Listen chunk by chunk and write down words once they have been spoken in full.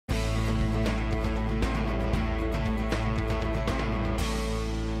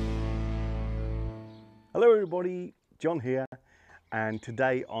Hello everybody, John here, and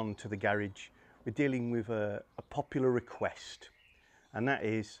today on To The Garage we're dealing with a popular request, and that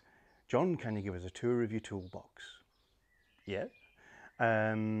is, John, can you give us a tour of your toolbox? Yeah.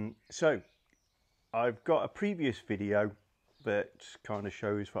 So I've got a previous video that kind of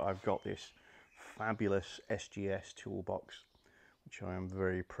shows that I've got this fabulous SGS toolbox, which I am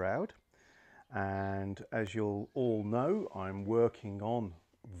very proud. And as you'll all know, I'm working on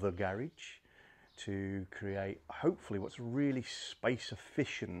the garage to create hopefully what's a really space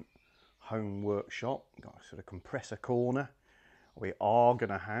efficient home workshop. Got a sort of compressor corner. We are going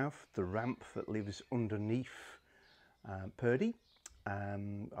to have the ramp that lives underneath Purdy.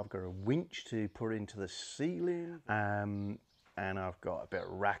 I've got a winch to put into the ceiling, and I've got a bit of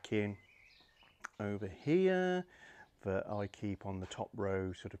racking over here that I keep on the top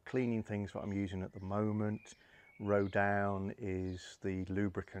row, sort of cleaning things that I'm using at the moment. Row down is the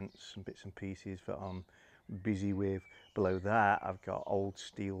lubricants and bits and pieces that I'm busy with. Below that I've got old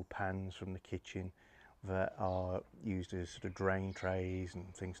steel pans from the kitchen that are used as sort of drain trays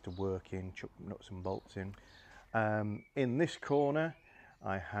and things to work in, chuck nuts and bolts in. In this corner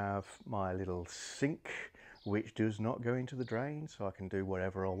I have my little sink, which does not go into the drain, so I can do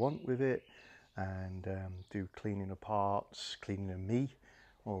whatever I want with it and do cleaning of parts, cleaning of me,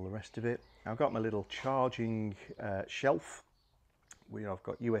 all the rest of it. I've got my little charging shelf where I've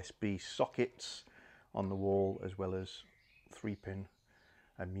got USB sockets on the wall, as well as 3-pin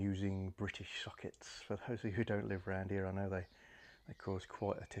amusing British sockets. For those of you who don't live around here, I know they cause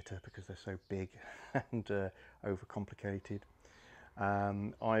quite a titter because they're so big and overcomplicated.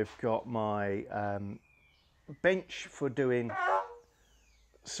 I've got my bench for doing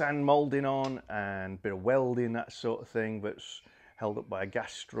sand moulding on and a bit of welding, that sort of thing, that's held up by a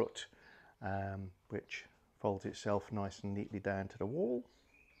gas strut, which folds itself nice and neatly down to the wall.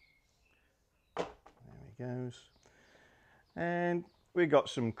 There he goes. And we've got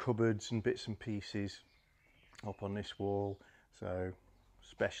some cupboards and bits and pieces up on this wall, so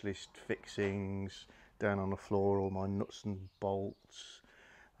specialist fixings down on the floor, all my nuts and bolts.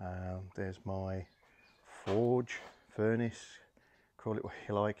 There's my forge furnace, call it what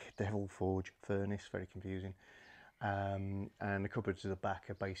you like, devil forge furnace, very confusing. And the cupboards at the back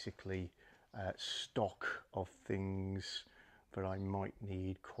are basically stock of things that I might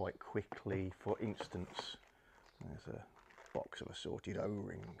need quite quickly. For instance, there's a box of assorted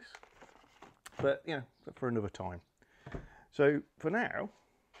O-rings, but you know, for another time. So for now,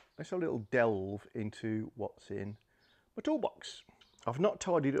 let's have a little delve into what's in my toolbox. I've not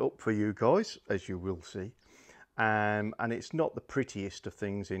tidied it up for you guys, as you will see, and it's not the prettiest of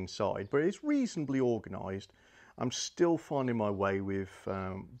things inside, but it's reasonably organised. I'm still finding my way with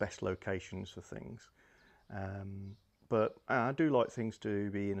best locations for things, but I do like things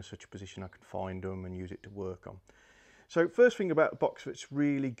to be in such a position I can find them and use it to work on. So first thing about the box that's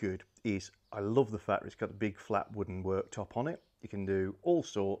really good is I love the fact that it's got a big flat wooden worktop on it. You can do all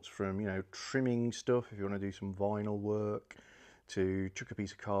sorts, from, you know, trimming stuff if you want to do some vinyl work, to chuck a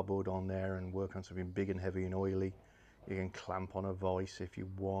piece of cardboard on there and work on something big and heavy and oily. You can clamp on a vise if you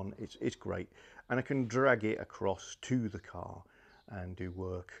want. It's great, and I can drag it across to the car and do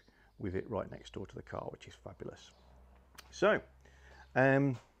work with it right next door to the car, which is fabulous. So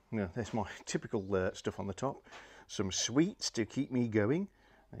you know, there's my typical stuff on the top. Some sweets to keep me going,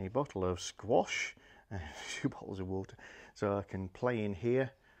 a bottle of squash, 2 bottles of water, so I can play in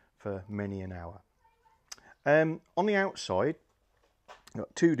here for many an hour. On the outside, I've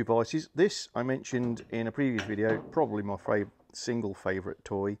got 2 devices. This I mentioned in a previous video, probably my single favourite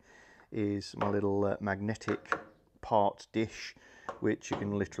toy is my little magnetic parts dish, which you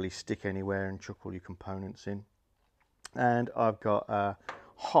can literally stick anywhere and chuck all your components in. And I've got a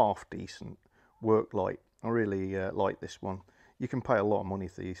half decent work light. I really like this one. You can pay a lot of money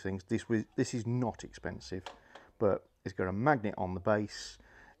for these things. This is not expensive, but it's got a magnet on the base.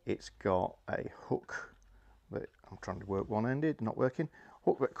 It's got a hook that I'm trying to work one-handed, not working.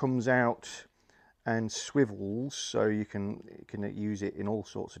 Hook that comes out and swivels, so you can use it in all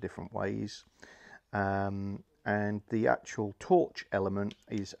sorts of different ways. And the actual torch element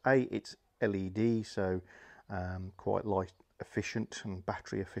is it's LED, so quite light efficient and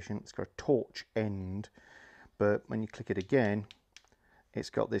battery efficient. It's got a torch end, but when you click it again, it's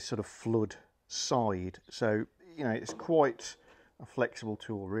got this sort of flood side, so you know, it's quite a flexible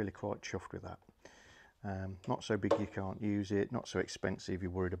tool. Really quite chuffed with that. Not so big you can't use it, not so expensive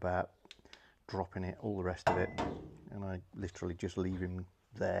you're worried about dropping it, all the rest of it. And I literally just leave him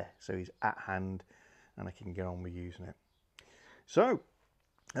there, so he's at hand and I can get on with using it. So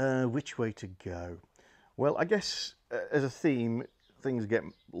which way to go? Well, I guess as a theme, things get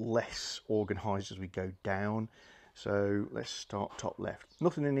less organised as we go down. So let's start top left.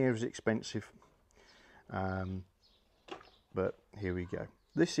 Nothing in here is expensive, but here we go.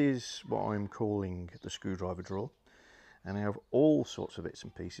 This is what I'm calling the screwdriver drawer, and I have all sorts of bits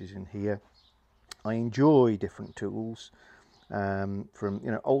and pieces in here. I enjoy different tools, from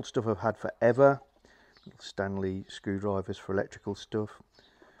old stuff I've had forever, little Stanley screwdrivers for electrical stuff,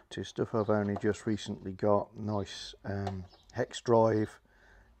 to stuff I've only just recently got, nice hex drive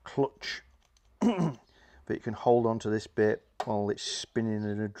clutch that you can hold onto this bit while it's spinning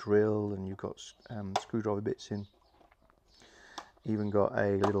in a drill, and you've got screwdriver bits in. Even got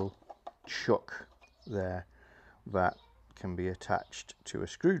a little chuck there that can be attached to a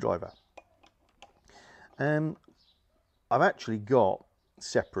screwdriver. I've actually got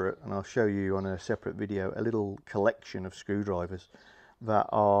separate, and I'll show you on a separate video, a little collection of screwdrivers that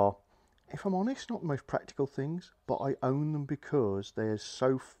are, if I'm honest, not the most practical things, but I own them because they're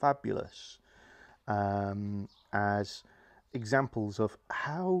so fabulous as examples of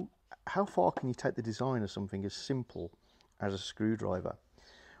how far can you take the design of something as simple as a screwdriver.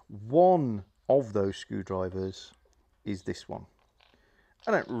 One of those screwdrivers is this one.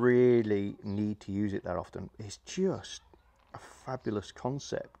 I don't really need to use it that often. It's just a fabulous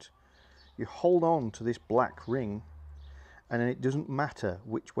concept. You hold on to this black ring, and then it doesn't matter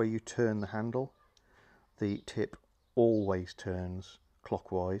which way you turn the handle, the tip always turns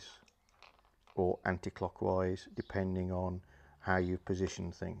clockwise or anti-clockwise, depending on how you've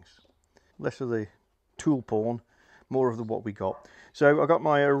positioned things. Less of the tool porn, more of what we got. So I got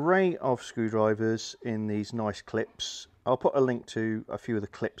my array of screwdrivers in these nice clips. I'll put a link to a few of the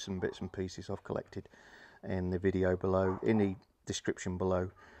clips and bits and pieces I've collected in the video below, in the description below.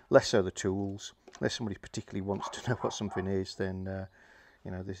 Less so the tools. Unless somebody particularly wants to know what something is, then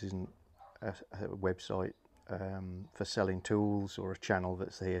this isn't a website for selling tools, or a channel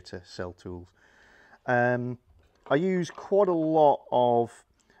that's here to sell tools. I use quite a lot of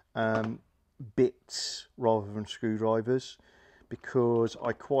bits rather than screwdrivers, because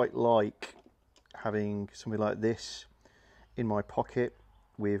I quite like having something like this in my pocket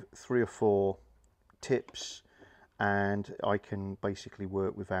with 3 or 4 tips, and I can basically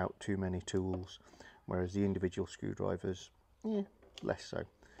work without too many tools, whereas the individual screwdrivers, less so.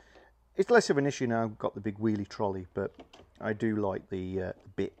 It's less of an issue now I've got the big wheelie trolley, but I do like the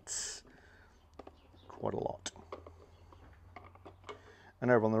bits quite a lot. And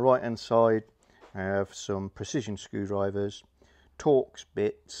over on the right hand side I have some precision screwdrivers, Torx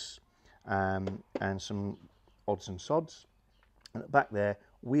bits, and some odds and sods. And at the back there,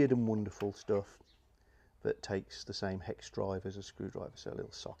 weird and wonderful stuff that takes the same hex drive as a screwdriver, so a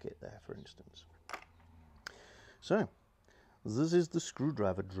little socket there for instance. So this is the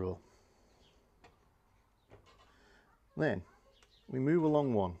screwdriver drawer. Then we move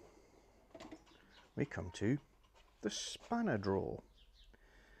along one, we come to the spanner drawer.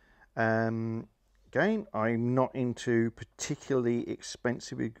 Again, I'm not into particularly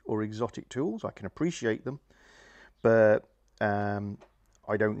expensive or exotic tools. I can appreciate them, but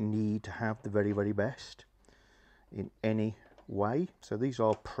I don't need to have the very, very best in any way. So these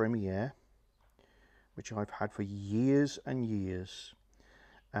are Premier, which I've had for years and years.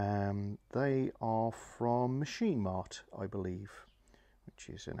 They are from Machine Mart, I believe, which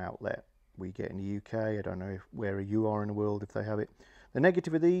is an outlet we get in the UK. I don't know where you are in the world if they have it. The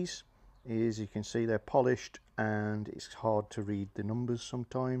negative of these is you can see they're polished and it's hard to read the numbers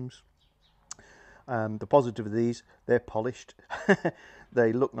sometimes. The positive of these, they're polished.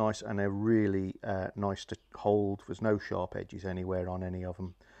 They look nice and they're really nice to hold. There's no sharp edges anywhere on any of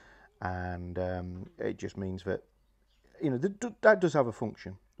them, and it just means that that does have a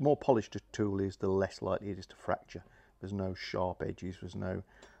function. The more polished a tool is, the less likely it is to fracture. There's no sharp edges, there's no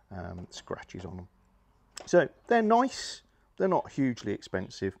scratches on them. So they're nice, they're not hugely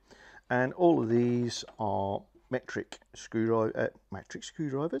expensive, and all of these are metric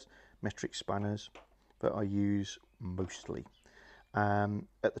screwdrivers, metric spanners that I use mostly.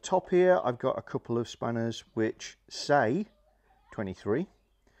 At the top here I've got a couple of spanners which say 23,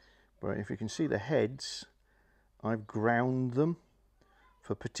 but if you can see the heads, I've ground them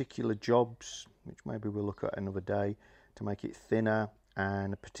for particular jobs, which maybe we'll look at another day, to make it thinner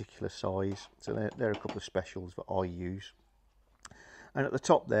and a particular size. So there are a couple of specials that I use. And at the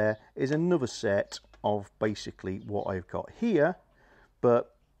top there is another set of basically what I've got here,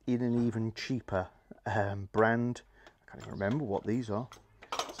 but in an even cheaper brand. I can't even remember what these are.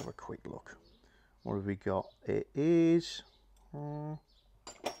 Let's have a quick look. What have we got? It is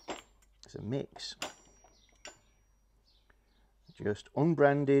it's a mix. Just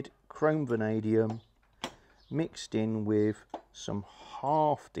unbranded chrome vanadium mixed in with some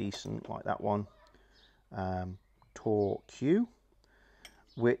half decent, like that one, Tor Q,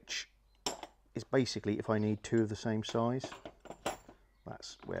 which is basically if I need two of the same size,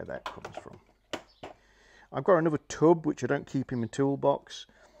 that's where that comes from. I've got another tub which I don't keep in my toolbox,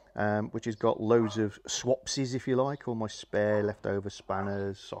 which has got loads of swapsies, if you like, all my spare leftover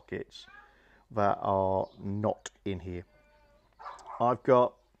spanners, sockets that are not in here. I've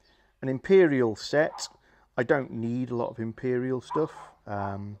got an Imperial set. I don't need a lot of Imperial stuff.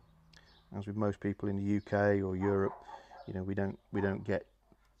 As with most people in the UK or Europe, you know, we don't get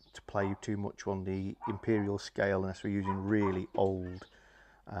to play too much on the Imperial scale unless we're using really old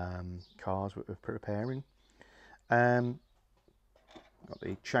cars that we're preparing. Got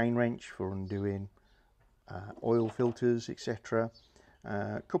the chain wrench for undoing oil filters, etc.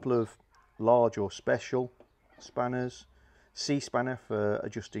 A couple of large or special spanners, C-spanner for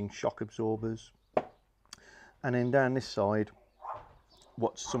adjusting shock absorbers, and then down this side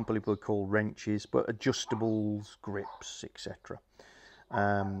what some people call wrenches, but adjustables, grips, etc.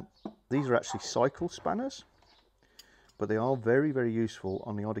 These are actually cycle spanners, but they are very, very useful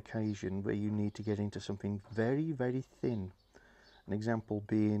on the odd occasion where you need to get into something very, very thin. An example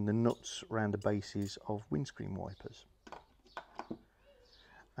being the nuts around the bases of windscreen wipers.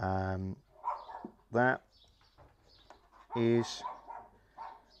 That is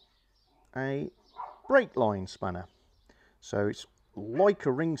a brake line spanner. So it's like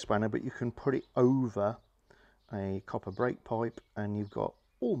a ring spanner, but you can put it over a copper brake pipe and you've got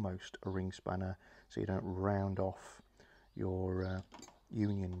almost a ring spanner, so you don't round off your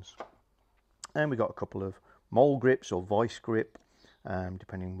unions. And we've got a couple of mole grips or vice grip,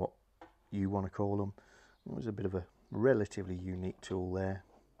 depending what you want to call them. It was a bit of a relatively unique tool there.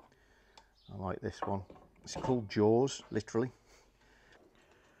 I like this one. It's called Jaws, literally.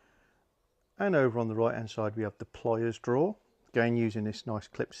 And over on the right hand side we have the pliers drawer, again using this nice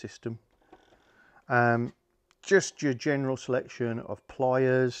clip system. Just your general selection of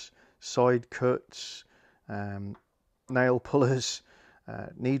pliers, side cuts, nail pullers,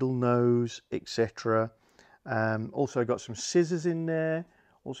 needle nose, etc. Also got some scissors in there.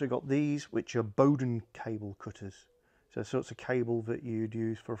 Also got these, which are Bowden cable cutters. So sorts of cable that you'd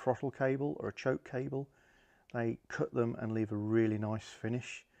use for a throttle cable or a choke cable. They cut them and leave a really nice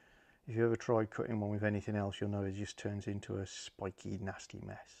finish. If you ever tried cutting one with anything else, you'll know it just turns into a spiky, nasty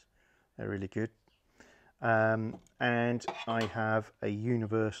mess. They're really good. And I have a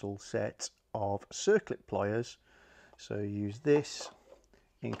universal set of circlip pliers. So use this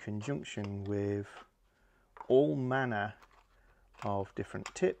in conjunction with all manner of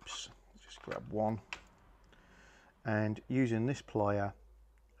different tips. Just grab one. And using this plier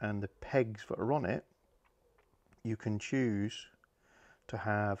and the pegs that are on it, you can choose to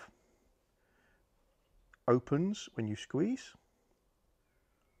have opens when you squeeze,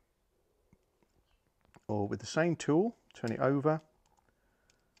 or with the same tool, turn it over,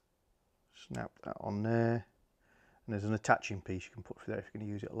 snap that on there, and there's an attaching piece you can put for there if you're going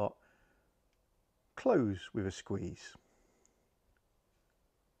to use it a lot. Close with a squeeze.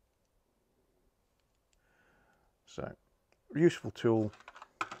 So, useful tool,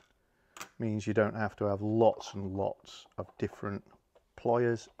 means you don't have to have lots and lots of different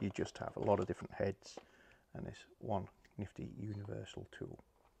pliers, you just have a lot of different heads and this one nifty universal tool.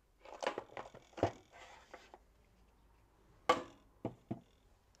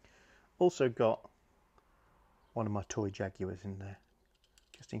 Also got one of my toy Jaguars in there,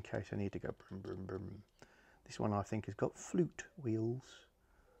 just in case I need to go brum brum brum. This one I think has got flute wheels.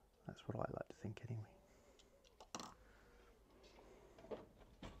 That's what I like to think anyway.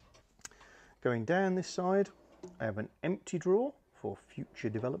 Going down this side, I have an empty drawer for future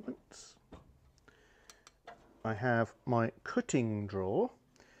developments. I have my cutting drawer,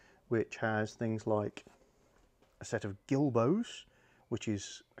 which has things like a set of Gilbos, which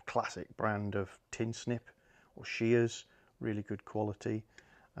is a classic brand of tin snip or shears, really good quality.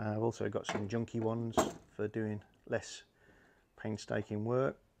 I've also got some junky ones for doing less painstaking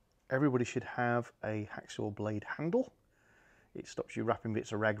work. Everybody should have a hacksaw blade handle. It stops you wrapping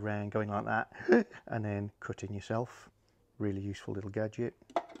bits of rag around, going like that, and then cutting yourself. Really useful little gadget.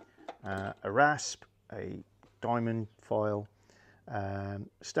 A rasp, a diamond file,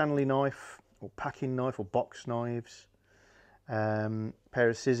 Stanley knife, or packing knife, or box knives, pair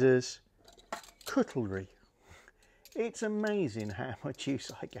of scissors, cutlery. It's amazing how much use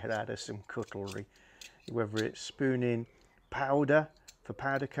I get out of some cutlery, whether it's spooning powder for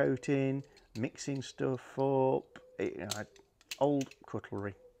powder coating, mixing stuff up, old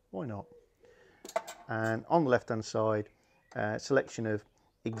cutlery, why not? And on the left hand side, a selection of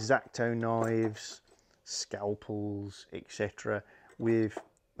X-Acto knives, scalpels, etc., with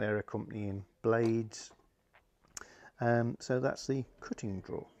their accompanying blades. So that's the cutting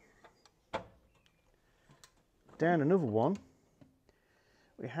drawer. Down another one,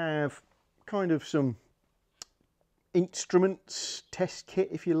 we have kind of some instruments, test kit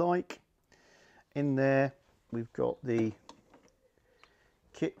if you like. In there we've got the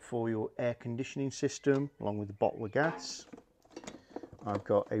kit for your air conditioning system along with a bottle of gas. I've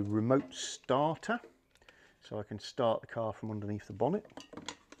got a remote starter so I can start the car from underneath the bonnet.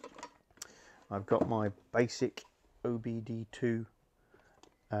 I've got my basic OBD2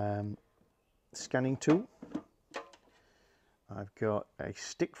 scanning tool. I've got a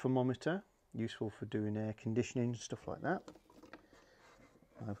stick thermometer, useful for doing air conditioning and stuff like that.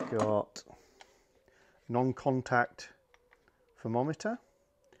 I've got non-contact thermometer,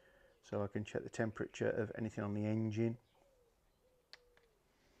 so I can check the temperature of anything on the engine.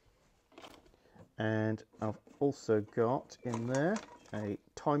 And I've also got in there a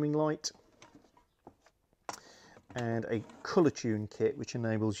timing light and a colour tune kit, which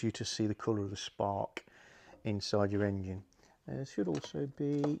enables you to see the colour of the spark inside your engine. There should also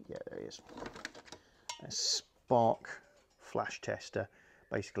be, yeah, there is, a spark flash tester.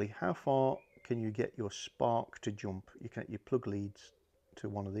 Basically, how far can you get your spark to jump? You can, your plug leads to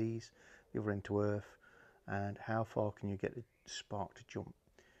one of these, the other end to earth, and how far can you get the spark to jump?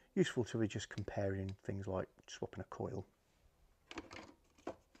 Useful to be just comparing things like swapping a coil.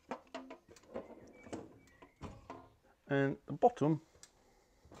 And the bottom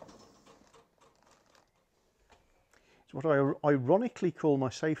is what I ironically call my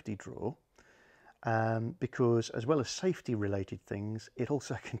safety drawer, because as well as safety related things, it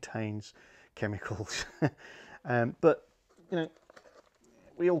also contains chemicals. But you know,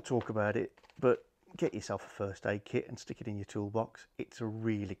 we all talk about it, but get yourself a first aid kit and stick it in your toolbox. It's a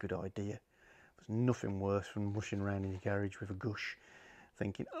really good idea. There's nothing worse than rushing around in your garage with a gush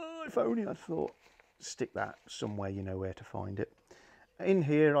thinking, oh, if only I'd thought. Stick that somewhere you know where to find it. In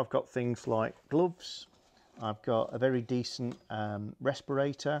here I've got things like gloves, I've got a very decent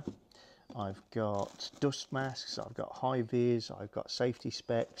respirator, I've got dust masks, I've got high vis, I've got safety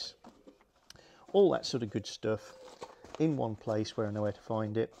specs, all that sort of good stuff in one place where I know where to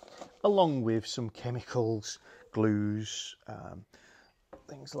find it, along with some chemicals, glues,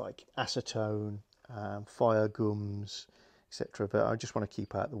 things like acetone, fire gums, etc. But I just want to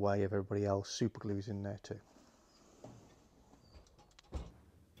keep out of the way of everybody else. Super glue's in there too.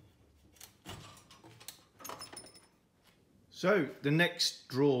 So the next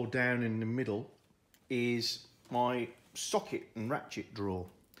drawer down in the middle is my socket and ratchet drawer.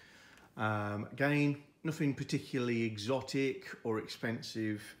 Again, nothing particularly exotic or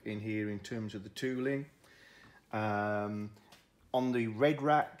expensive in here in terms of the tooling. On the red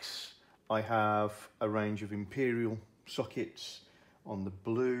racks I have a range of Imperial sockets. On the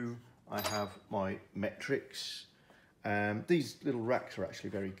blue I have my metrics. These little racks are actually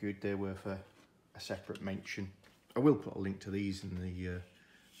very good. They're worth a separate mention. I will put a link to these in the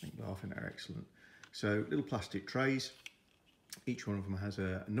link below. I think they're excellent. So little plastic trays, each one of them has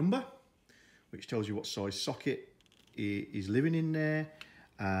a number which tells you what size socket is living in there.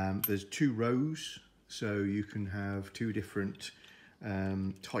 There's 2 rows, so you can have 2 different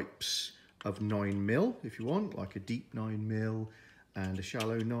types of 9mm if you want, like a deep 9mm and a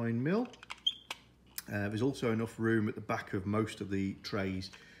shallow 9mm. There's also enough room at the back of most of the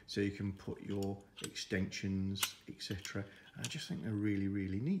trays so you can put your extensions, etc. I just think they're really,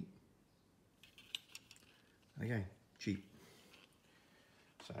 really neat. Again, cheap.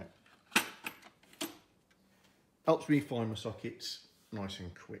 So helps me find my sockets nice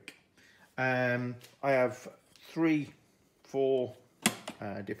and quick. I have 3, 4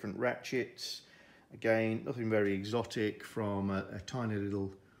 different ratchets. Again, nothing very exotic, from a tiny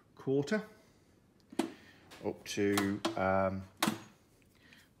little quarter up to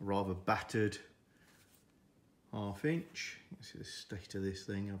rather battered 1/2 inch. You can see the state of this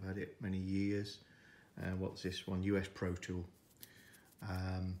thing. I've had it many years. What's this one? US Pro Tool.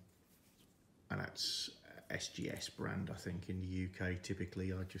 And that's SGS brand, I think, in the UK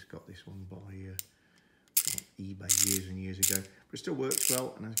typically. I just got this one by eBay years and years ago, but it still works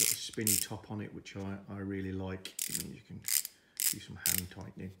well, and it's got a spinny top on it, which I really like. And you can do some hand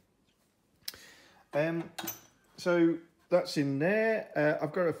tightening. So that's in there.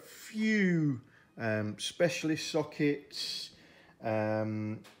 I've got a few specialist sockets,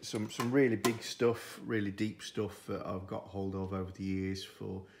 some really big stuff, really deep stuff that I've got hold of over the years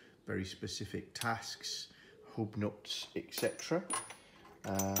for very specific tasks, hub nuts, etc.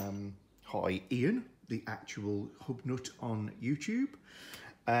 Hi Ian, the actual hub nut on YouTube.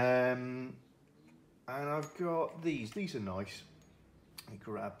 And And I've got these are nice. Let me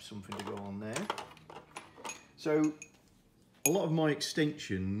grab something to go on there. So a lot of my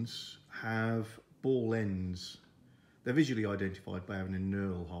extensions have ball ends. They're visually identified by having a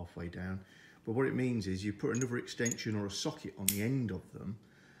knurl halfway down, but what it means is you put another extension or a socket on the end of them,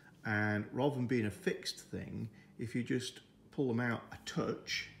 and rather than being a fixed thing, if you just pull them out a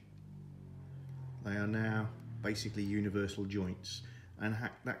touch, they are now basically universal joints, and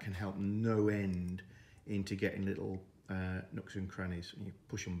that can help no end into getting little nooks and crannies, and you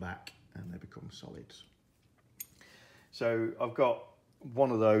push them back and they become solids. So I've got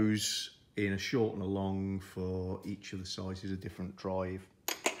one of those in a short and a long for each of the sizes of different drive,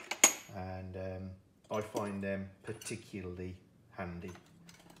 and I find them particularly handy.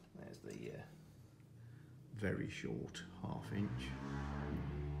 There's the very short 1/2 inch.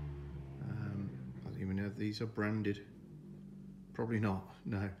 I don't even know if these are branded. Probably not.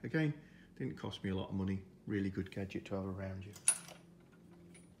 No. Again, didn't cost me a lot of money. Really good gadget to have around you.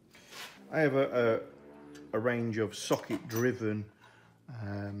 I have a range of socket driven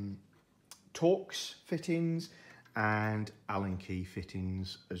Torx fittings and Allen key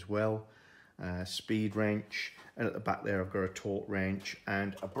fittings as well. Speed wrench, and at the back there I've got a torque wrench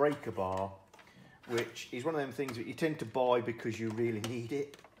and a breaker bar, which is one of them things that you tend to buy because you really need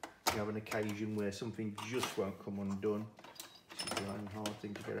it. You have an occasion where something just won't come undone. It's a long hard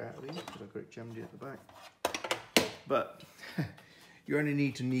thing to get out of here because I've got it jammed in at the back. But you only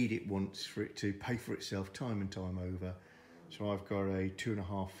need to need it once for it to pay for itself time and time over. So I've got a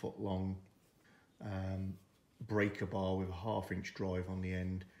 2.5 foot long breaker bar with a 1/2 inch drive on the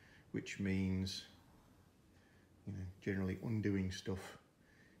end, which means, you know, generally undoing stuff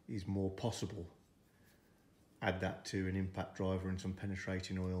is more possible. Add that to an impact driver and some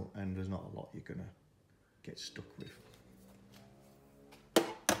penetrating oil, and there's not a lot you're gonna get stuck with.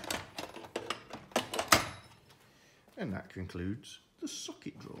 And that concludes the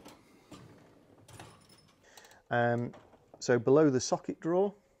socket drawer. So below the socket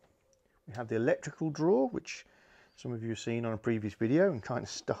drawer, we have the electrical drawer, which some of you have seen on a previous video and kind of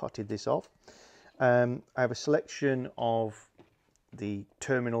started this off. I have a selection of the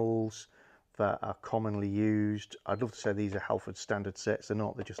terminals that are commonly used. I'd love to say these are Halford standard sets. They're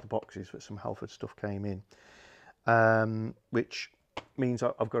not, they're just the boxes, but some Halford stuff came in, which means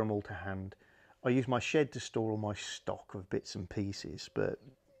I've got them all to hand. I use my shed to store all my stock of bits and pieces, but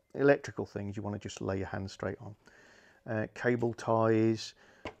electrical things you want to just lay your hand straight on. Cable ties,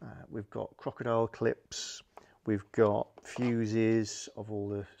 we've got crocodile clips, we've got fuses of all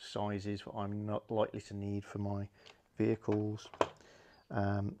the sizes that I'm not likely to need for my vehicles.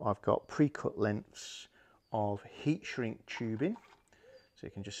 I've got pre-cut lengths of heat shrink tubing, so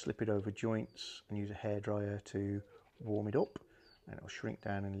you can just slip it over joints and use a hairdryer to warm it up, and it'll shrink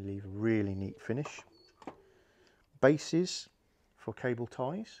down and leave a really neat finish. Bases for cable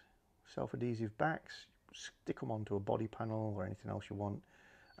ties, self-adhesive backs, stick them onto a body panel or anything else you want,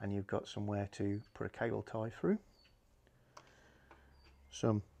 and you've got somewhere to put a cable tie through.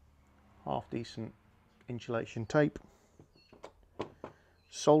 Some half decent insulation tape,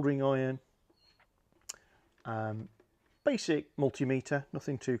 soldering iron, basic multimeter,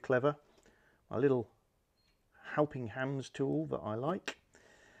 nothing too clever, a little helping hands tool that I like.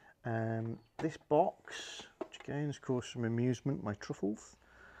 This box, which again has caused some amusement, my truffles,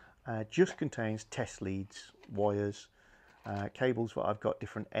 just contains test leads, wires, cables that I've got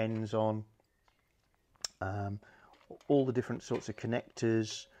different ends on, all the different sorts of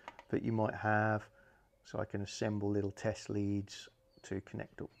connectors that you might have, so I can assemble little test leads to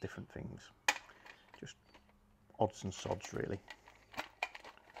connect up different things. Just odds and sods really.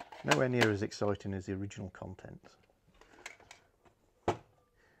 Nowhere near as exciting as the original content.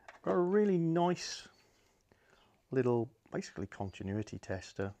 Got a really nice little, basically continuity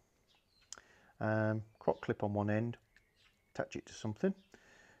tester. Croc clip on one end, attach it to something.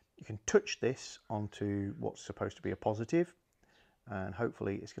 You can touch this onto what's supposed to be a positive, and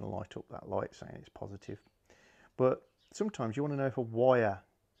hopefully it's going to light up that light saying it's positive. But sometimes you want to know if a wire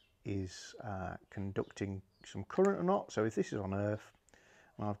is conducting some current or not. So if this is on earth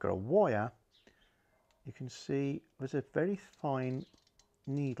and I've got a wire, you can see there's a very fine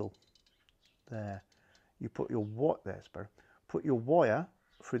needle there. You put your put your wire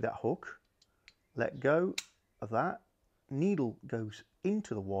through that hook, let go of that, needle goes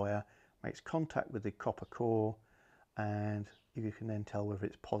into the wire, makes contact with the copper core, and you can then tell whether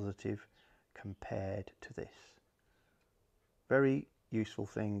it's positive compared to this. Very useful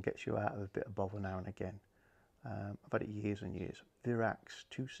thing, gets you out of a bit of bother now and again. I've had it years and years. Virax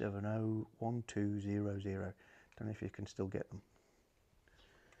 2701200. Don't know if you can still get them.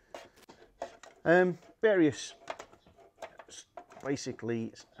 Various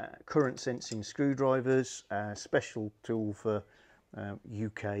basically current sensing screwdrivers, special tool for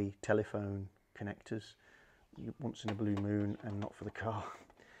UK telephone connectors, once in a blue moon and not for the car,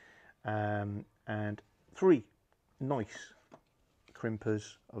 and 3 nice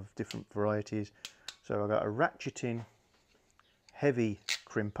crimpers of different varieties. So I've got a ratcheting heavy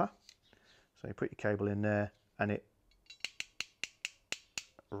crimper, so you put your cable in there and it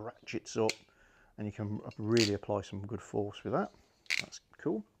ratchets up, and you can really apply some good force with that. That's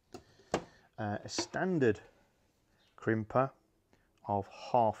cool. A standard crimper of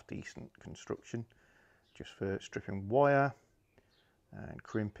half decent construction, just for stripping wire and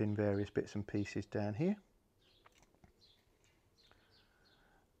crimping various bits and pieces down here.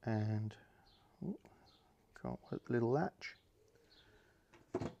 And can't work the little latch.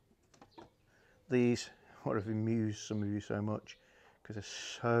 These would have amused some of you so much because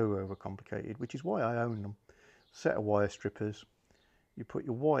they're so overcomplicated, which is why I own them. Set of wire strippers. You put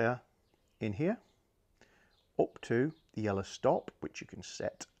your wire in here up to the yellow stop, which you can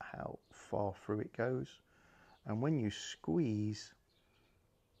set how far through it goes, and when you squeeze,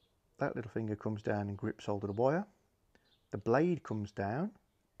 that little finger comes down and grips hold of the wire. The blade comes down,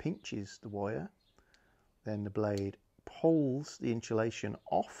 pinches the wire, then the blade pulls the insulation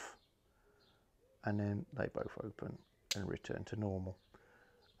off, and then they both open and return to normal,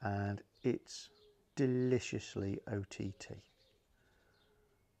 and it's deliciously OTT.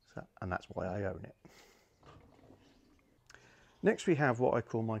 So, and that's why I own it. Next we have what I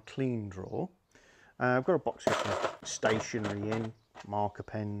call my clean drawer. I've got a box with stationery in, marker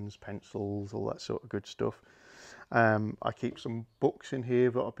pens, pencils, all that sort of good stuff. I keep some books in here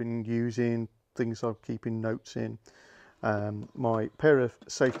that I've been using, things I'm keeping notes in. My pair of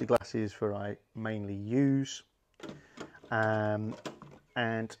safety glasses that I mainly use, and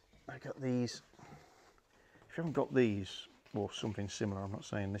I got these. If you haven't got these or something similar, I'm not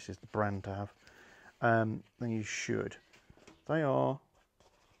saying this is the brand to have, then you should. They are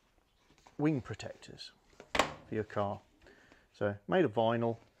wing protectors for your car. So made of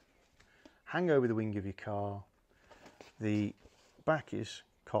vinyl, hang over the wing of your car. The back is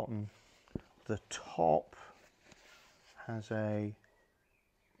cotton. The top has a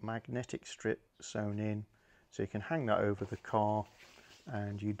magnetic strip sewn in, so you can hang that over the car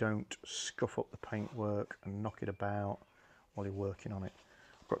and you don't scuff up the paintwork and knock it about while you're working on it.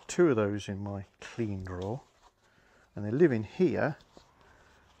 I've got 2 of those in my clean drawer, and they live in here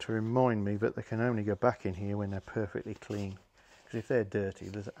to remind me that they can only go back in here when they're perfectly clean, because if they're dirty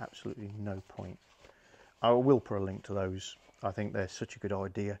there's absolutely no point. I will put a link to those. I think they're such a good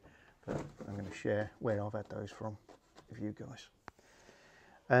idea that I'm going to share where I've had those from with you guys.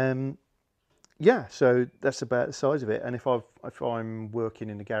 Yeah, so that's about the size of it. And if I'm working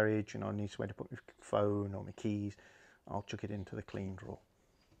in the garage and I need somewhere to put my phone or my keys, I'll chuck it into the clean drawer.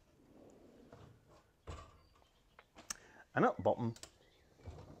 And at the bottom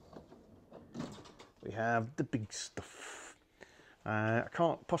we have the big stuff. I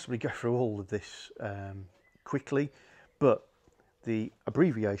can't possibly go through all of this quickly, but the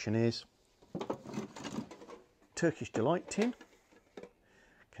abbreviation is Turkish Delight tin.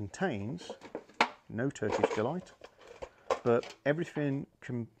 Contains no Turkish Delight, but everything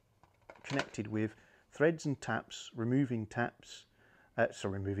connected with threads and taps, removing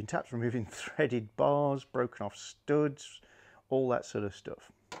threaded bars, broken off studs, all that sort of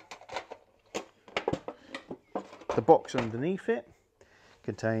stuff. The box underneath it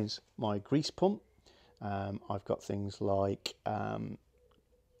contains my grease pump. I've got things like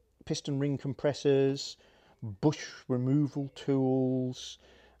piston ring compressors, bush removal tools,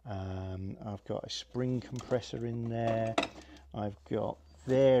 I've got a spring compressor in there. I've got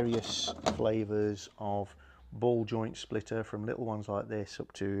various flavours of ball joint splitter, from little ones like this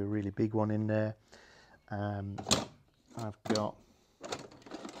up to a really big one in there. I've got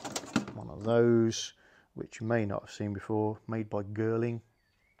one of those, which you may not have seen before, made by Girling.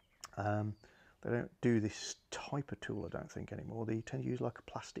 They don't do this type of tool, I don't think, anymore. They tend to use like a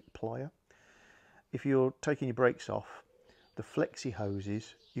plastic plier. If you're taking your brakes off, the flexi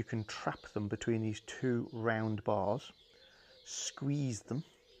hoses, you can trap them between these 2 round bars, squeeze them,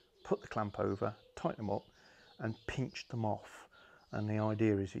 put the clamp over, tighten them up and pinch them off. And the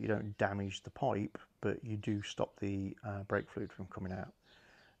idea is that you don't damage the pipe, but you do stop the brake fluid from coming out.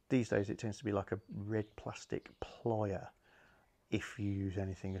 These days it tends to be like a red plastic plier if you use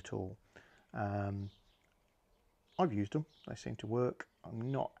anything at all. I've used them, they seem to work.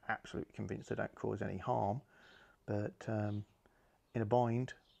 I'm not absolutely convinced they don't cause any harm, but in a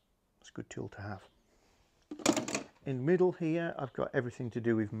bind, it's a good tool to have. In the middle here, I've got everything to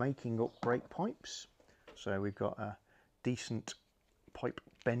do with making up brake pipes. So we've got a decent pipe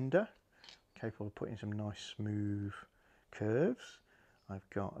bender, capable of putting some nice smooth curves. I've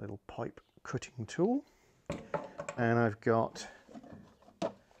got a little pipe cutting tool, and I've got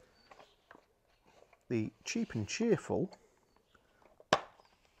the cheap and cheerful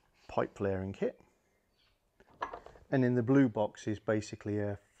pipe flaring kit. And in the blue box is basically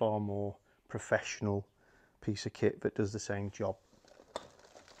a far more professional piece of kit that does the same job.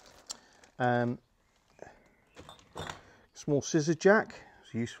 Small scissor jack.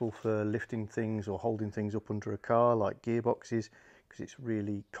 It's useful for lifting things or holding things up under a car like gearboxes because it's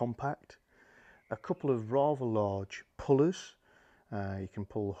really compact. A couple of rather large pullers. You can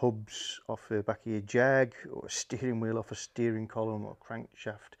pull hubs off the back of your Jag, or a steering wheel off a steering column, or a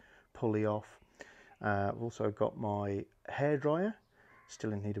crankshaft pulley off. I've also got my hairdryer,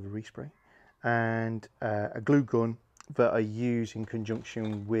 still in need of a respray, and a glue gun that I use in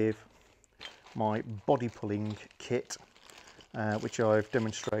conjunction with my body pulling kit, which I've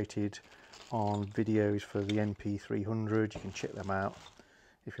demonstrated on videos for the NP300. You can check them out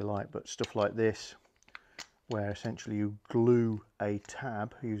if you like, but stuff like this, where essentially you glue a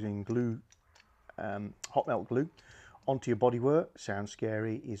tab using glue, hot melt glue, onto your bodywork. Sounds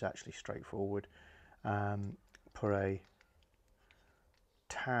scary, is actually straightforward. Put a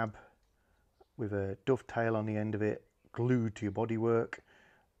tab with a dovetail on the end of it glued to your bodywork,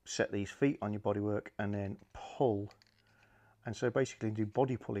 set these feet on your bodywork, and then pull. And so basically do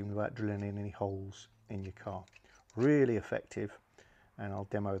body pulling without drilling in any holes in your car. Really effective, and I'll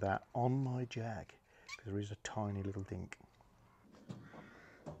demo that on my Jag because there is a tiny little dink.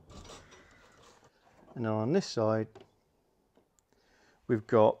 And then on this side we've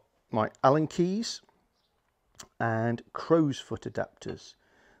got my Allen keys and crow's foot adapters,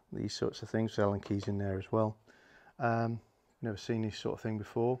 these sorts of things. Allen keys in there as well. Never seen this sort of thing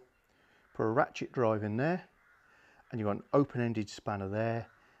before. Put a ratchet drive in there, and you've got an open-ended spanner there.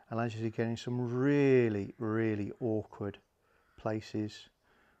 Allows you to get in some really awkward places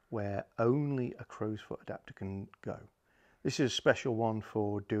where only a crow's foot adapter can go. This is a special one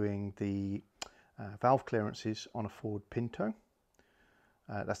for doing the valve clearances on a Ford Pinto.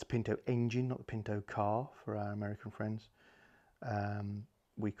 That's the Pinto engine, not the Pinto car, for our American friends.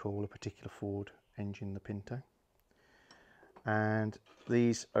 We call a particular Ford engine the Pinto. And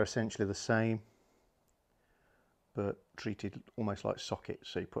these are essentially the same, but treated almost like sockets.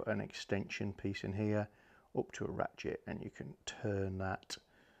 So you put an extension piece in here up to a ratchet, and you can turn that.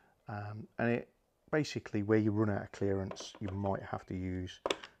 And it basically, where you run out of clearance, you might have to use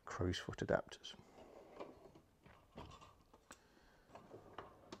crow's foot adapters.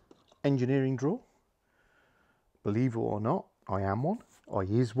 Engineering drawer. Believe it or not, I am one. I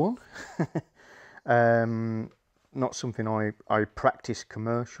is one. Not something I practice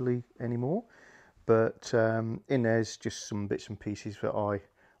commercially anymore, but in there's just some bits and pieces that I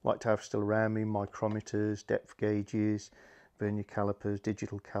like to have still around me: micrometers, depth gauges, vernier calipers,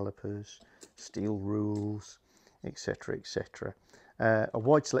 digital calipers, steel rules, etc, etc. A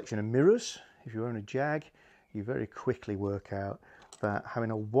wide selection of mirrors. If you own a Jag, you very quickly work out that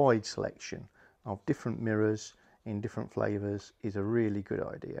having a wide selection of different mirrors in different flavours is a really good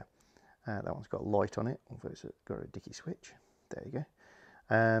idea. That one's got a light on it, although it's got a dicky switch. There you go.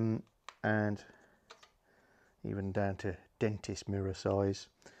 And even down to dentist mirror size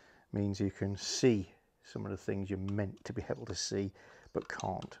means you can see some of the things you're meant to be able to see but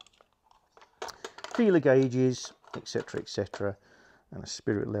can't. Feeler gauges, etc, etc, and a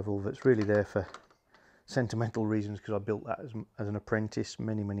spirit level that's really there for sentimental reasons, because I built that as an apprentice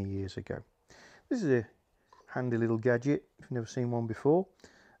many years ago. This is a handy little gadget if you've never seen one before.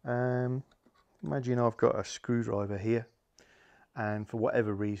 Imagine I've got a screwdriver here, and for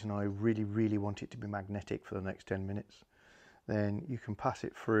whatever reason I really want it to be magnetic for the next 10 minutes. Then you can pass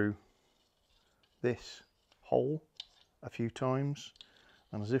it through this hole a few times,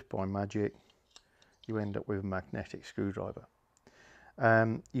 and as if by magic you end up with a magnetic screwdriver.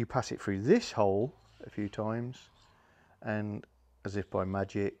 You pass it through this hole a few times, and as if by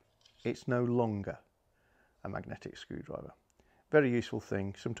magic it's no longer a magnetic screwdriver. Very useful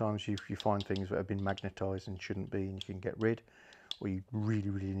thing. Sometimes you find things that have been magnetised and shouldn't be, and you can get rid, or you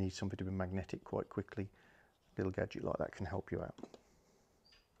really need something to be magnetic quite quickly. A little gadget like that can help you out.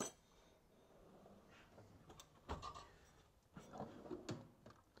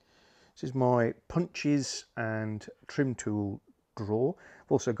 This is my punches and trim tool drawer.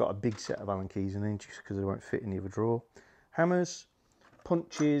 I've also got a big set of Allen keys in there just because they won't fit in the other drawer. Hammers,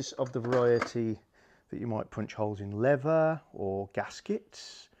 punches of the variety that you might punch holes in leather or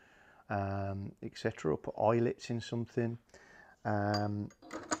gaskets. etc., or put eyelets in something.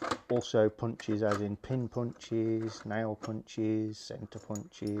 Also punches as in pin punches, nail punches, centre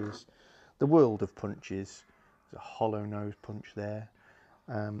punches, the world of punches. There's a hollow nose punch there,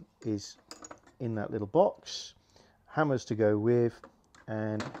 is in that little box. Hammers to go with,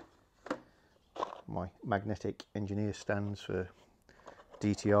 and my magnetic engineer stands for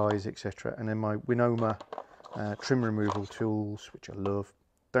DTIs, etc. And then my Winoma trim removal tools, which I love.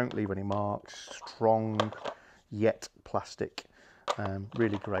 Don't leave any marks, strong yet plastic.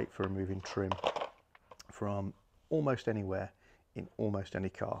 Really great for removing trim from almost anywhere in almost any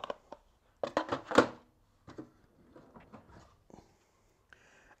car.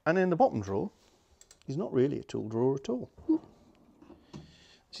 And then the bottom drawer is not really a tool drawer at all.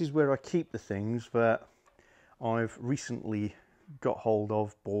 This is where I keep the things that I've recently got hold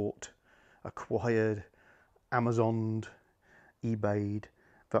of, bought, acquired, Amazoned, eBayed,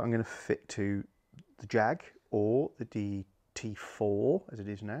 that I'm going to fit to the Jag or the DT4 as it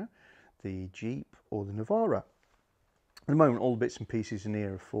is now, the Jeep or the Navara. At the moment all the bits and pieces in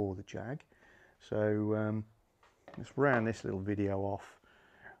here are for the Jag, so let's round this little video off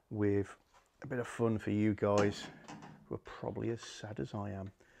with a bit of fun for you guys who are probably as sad as I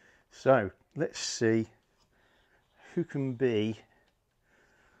am. So let's see who can be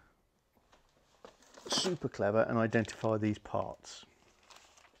super clever and identify these parts.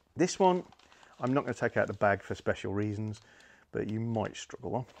 This one I'm not going to take out the bag for special reasons, but you might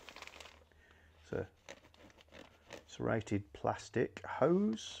struggle on. It's a serrated plastic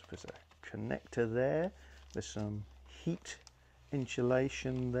hose. There's a connector there. There's some heat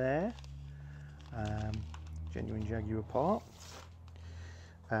insulation there. Genuine Jaguar part.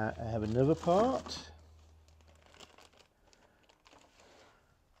 I have another part.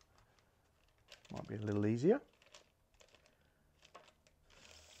 Might be a little easier.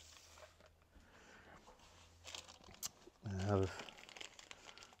 I have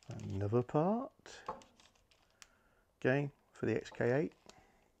another part. Again for the XK8.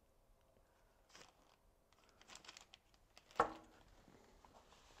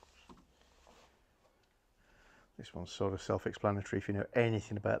 This one's sort of self-explanatory if you know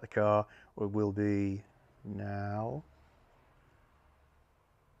anything about the car, or it will be now.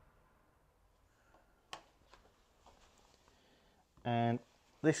 And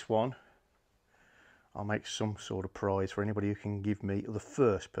this one, I'll make some sort of prize for anybody who can give me, or the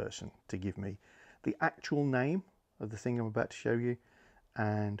first person to give me, the actual name of the thing I'm about to show you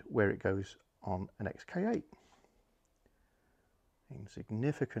and where it goes on an XK8.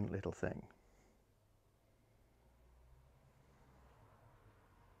 Insignificant little thing.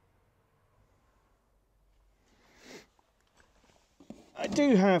 I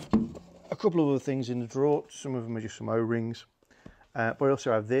do have a couple of other things in the drawer. Some of them are just some O-rings, but I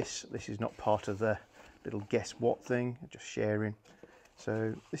also have this. This is not part of the little guess what thing, just sharing.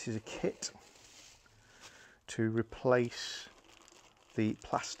 So this is a kit to replace the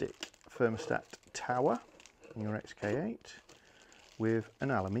plastic thermostat tower in your XK8 with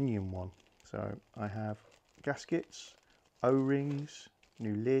an aluminium one. So I have gaskets, O-rings,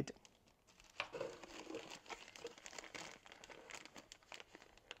 new lid,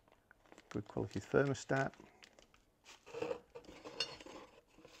 good quality thermostat,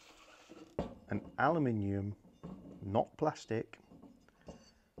 an aluminium, not plastic,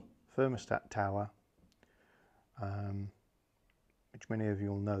 thermostat tower, which many of you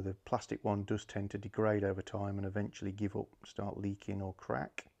will know the plastic one does tend to degrade over time and eventually give up, start leaking or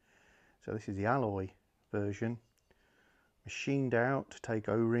crack. So this is the alloy version, machined out to take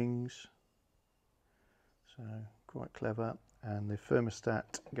O-rings, so quite clever. And the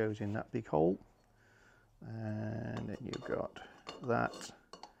thermostat goes in that big hole, and then you've got that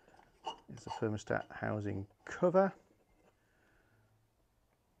is the thermostat housing cover,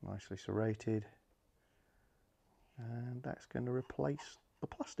 nicely serrated, and that's going to replace the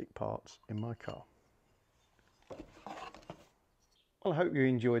plastic parts in my car. Well, I hope you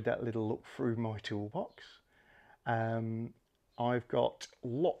enjoyed that little look through my toolbox. I've got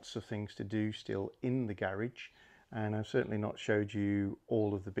lots of things to do still in the garage, and I've certainly not showed you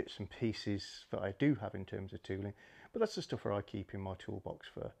all of the bits and pieces that I do have in terms of tooling, but that's the stuff that I keep in my toolbox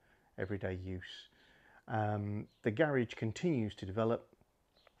for everyday use. The garage continues to develop,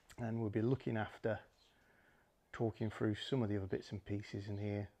 and we'll be looking after talking through some of the other bits and pieces in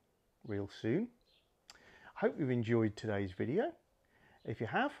here real soon. I hope you've enjoyed today's video. If you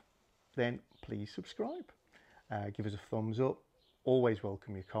have, then please subscribe. Give us a thumbs up. Always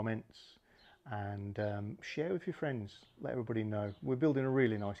welcome your comments, and share with your friends. Let everybody know. We're building a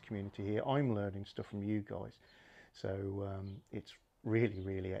really nice community here. I'm learning stuff from you guys, so it's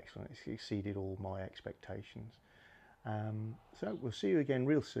really excellent. It's exceeded all my expectations. So we'll see you again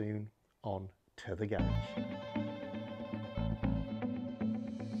real soon on To The Garage.